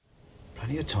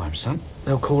Plenty of time, son.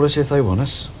 They'll call us if they want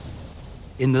us.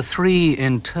 In the 3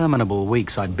 interminable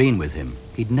weeks I'd been with him,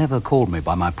 he'd never called me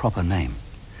by my proper name.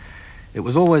 It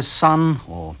was always son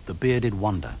or the bearded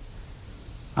wonder.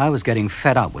 I was getting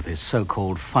fed up with his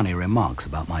so-called funny remarks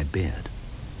about my beard.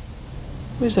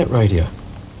 Where's that radio?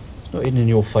 It's not hidden in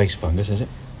your face, Fungus, is it?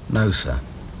 No, sir.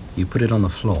 You put it on the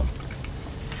floor.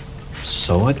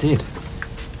 So I did.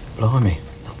 Blimey.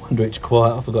 No wonder it's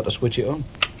quiet. I forgot to switch it on.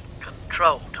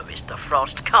 Control to Mr.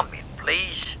 Frost. Come in,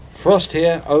 please. Frost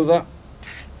here, over.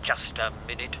 Just a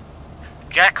minute.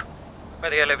 Jack,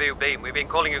 where the hell have you been? We've been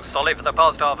calling you Solly for the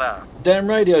past half hour. Damn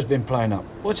radio's been playing up.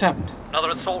 What's happened?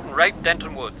 Another assault and rape,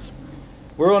 Denton Woods.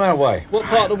 We're on our way. What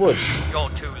part of the woods? You're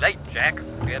too late, Jack.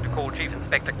 We had to call Chief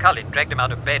Inspector Cullen, dragged him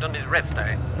out of bed on his rest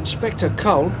day. Inspector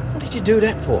Cole? What did you do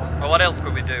that for? Well, what else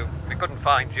could we do? We couldn't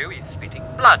find you. He's spitting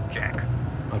blood, Jack.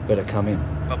 I'd better come in.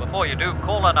 But before you do,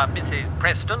 call on a Mrs.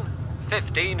 Preston,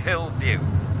 15 Hillview.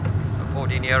 Her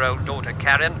 14-year-old daughter,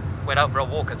 Karen, went out for a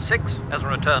walk at 6, hasn't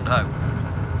returned home.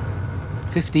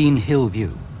 15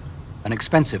 Hillview, an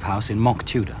expensive house in mock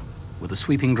Tudor, with a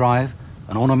sweeping drive,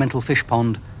 an ornamental fish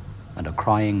pond, and a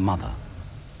crying mother.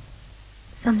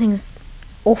 Something's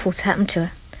awful's happened to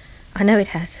her. I know it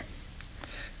has.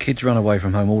 Kids run away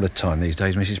from home all the time these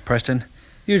days, Mrs. Preston.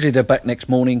 Usually they're back next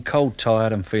morning, cold,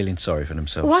 tired, and feeling sorry for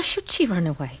themselves. Why should she run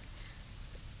away?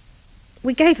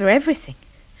 We gave her everything.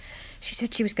 She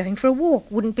said she was going for a walk.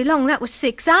 Wouldn't be long. That was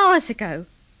 6 hours ago.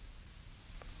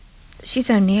 She's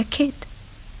only a kid.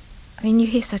 I mean, you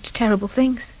hear such terrible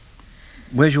things.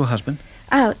 Where's your husband?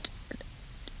 Out.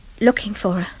 Looking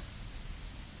for her.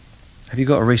 Have you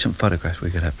got a recent photograph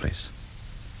we could have, please?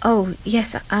 Oh,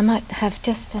 yes, I might have.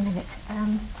 Just a minute.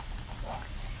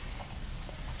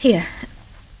 Here.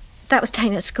 That was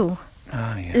taken at school.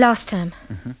 Ah, yeah. Last term.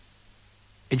 Mm-hmm.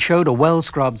 It showed a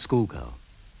well-scrubbed schoolgirl.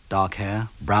 Dark hair,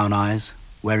 brown eyes,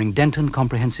 wearing Denton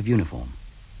comprehensive uniform.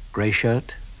 Grey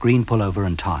shirt, green pullover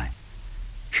and tie.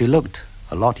 She looked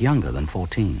a lot younger than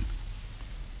 14.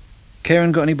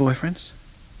 Karen got any boyfriends?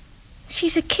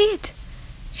 She's a kid.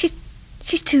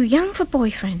 She's too young for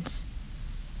boyfriends.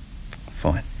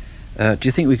 Fine. Do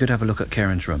you think we could have a look at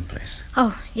Karen's room, please?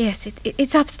 Oh, yes,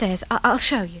 it's upstairs. I'll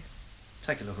show you.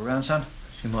 Take a look around, son.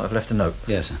 She might have left a note.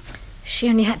 Yes, sir. She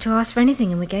only had to ask for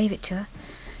anything and we gave it to her.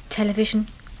 Television,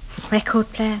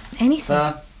 record player, anything.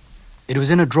 Sir? It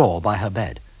was in a drawer by her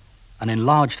bed. An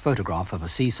enlarged photograph of a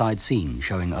seaside scene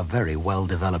showing a very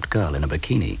well-developed girl in a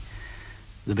bikini.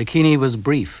 The bikini was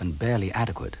brief and barely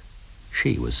adequate.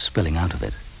 She was spilling out of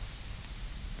it.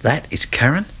 That is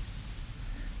Karen?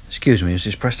 Excuse me,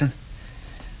 Mrs. Preston.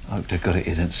 I hope to God it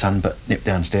isn't, son, but nip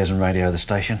downstairs and radio the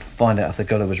station. Find out if the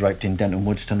girl who was raped in Denton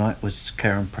Woods tonight was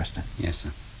Karen Preston. Yes,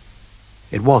 sir.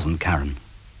 It wasn't Karen.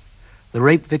 The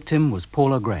rape victim was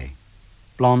Paula Gray,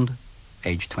 blonde,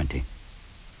 age 20.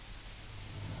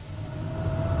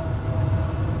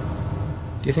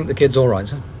 Do you think the kid's all right,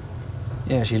 sir?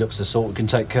 Yeah, she looks the sort who can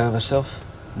take care of herself.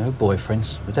 No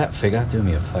boyfriends. With that figure, do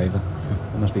me a favour.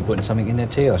 They must be putting something in their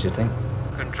tea, I should think.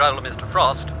 Control to Mr.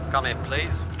 Frost. Come in,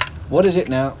 please. What is it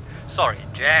now? Sorry,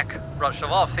 Jack. Rushed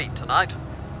off our feet tonight.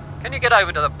 Can you get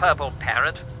over to the Purple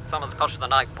Parrot? Someone's costed the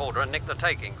night porter and nicked the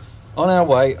takings. On our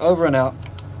way, over and out.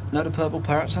 Know the Purple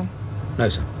Parrot, son? No,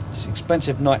 sir. It's an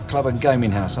expensive nightclub and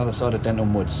gaming house, other side of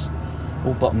Denton Woods.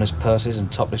 All bottomless purses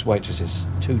and topless waitresses.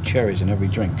 2 cherries in every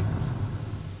drink.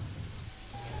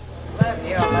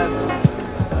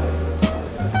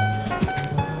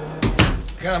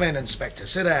 Come in, Inspector.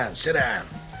 Sit down, sit down.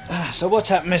 So what's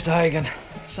happened, Mr. Hagan?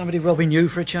 Somebody robbing you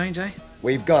for a change, eh?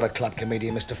 We've got a club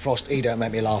comedian, Mr. Frost. He don't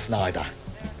make me laugh neither.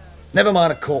 Never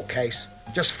mind a court case.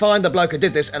 Just find the bloke who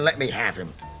did this and let me have him.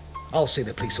 I'll see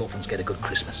the police orphans get a good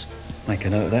Christmas. Make a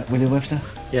note of that, will you, Webster?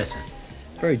 Yes, sir.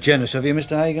 Very generous of you,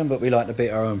 Mr. Hagan, but we like to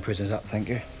beat our own prisoners up, thank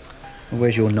you. And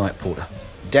where's your night porter?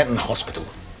 Denton Hospital.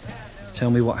 Tell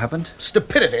me what happened.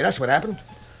 Stupidity, that's what happened.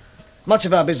 Much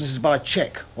of our business is by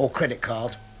cheque or credit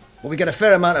card. But we get a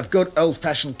fair amount of good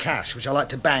old-fashioned cash, which I like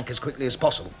to bank as quickly as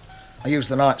possible. I use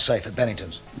the night safe at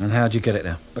Bennington's. And how'd you get it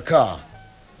there? The car.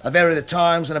 I vary the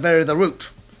times and I vary the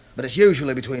route, but it's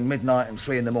usually between midnight and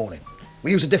 3 in the morning. We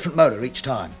use a different motor each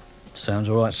time. Sounds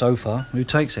all right so far. Who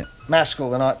takes it? Maskell,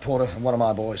 the night porter, and one of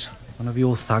my boys. One of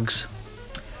your thugs?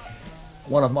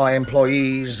 One of my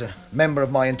employees, a member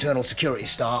of my internal security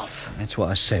staff. That's what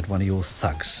I said, one of your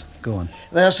thugs. Go on.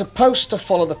 They're supposed to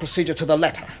follow the procedure to the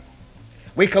letter.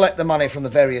 We collect the money from the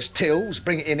various tills,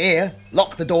 bring it in here,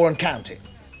 lock the door and count it.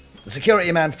 The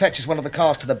security man fetches one of the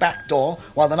cars to the back door,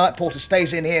 while the night porter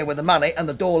stays in here with the money and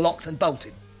the door locked and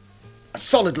bolted. A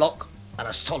solid lock and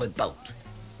a solid bolt.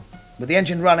 With the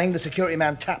engine running, the security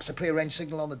man taps a prearranged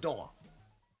signal on the door.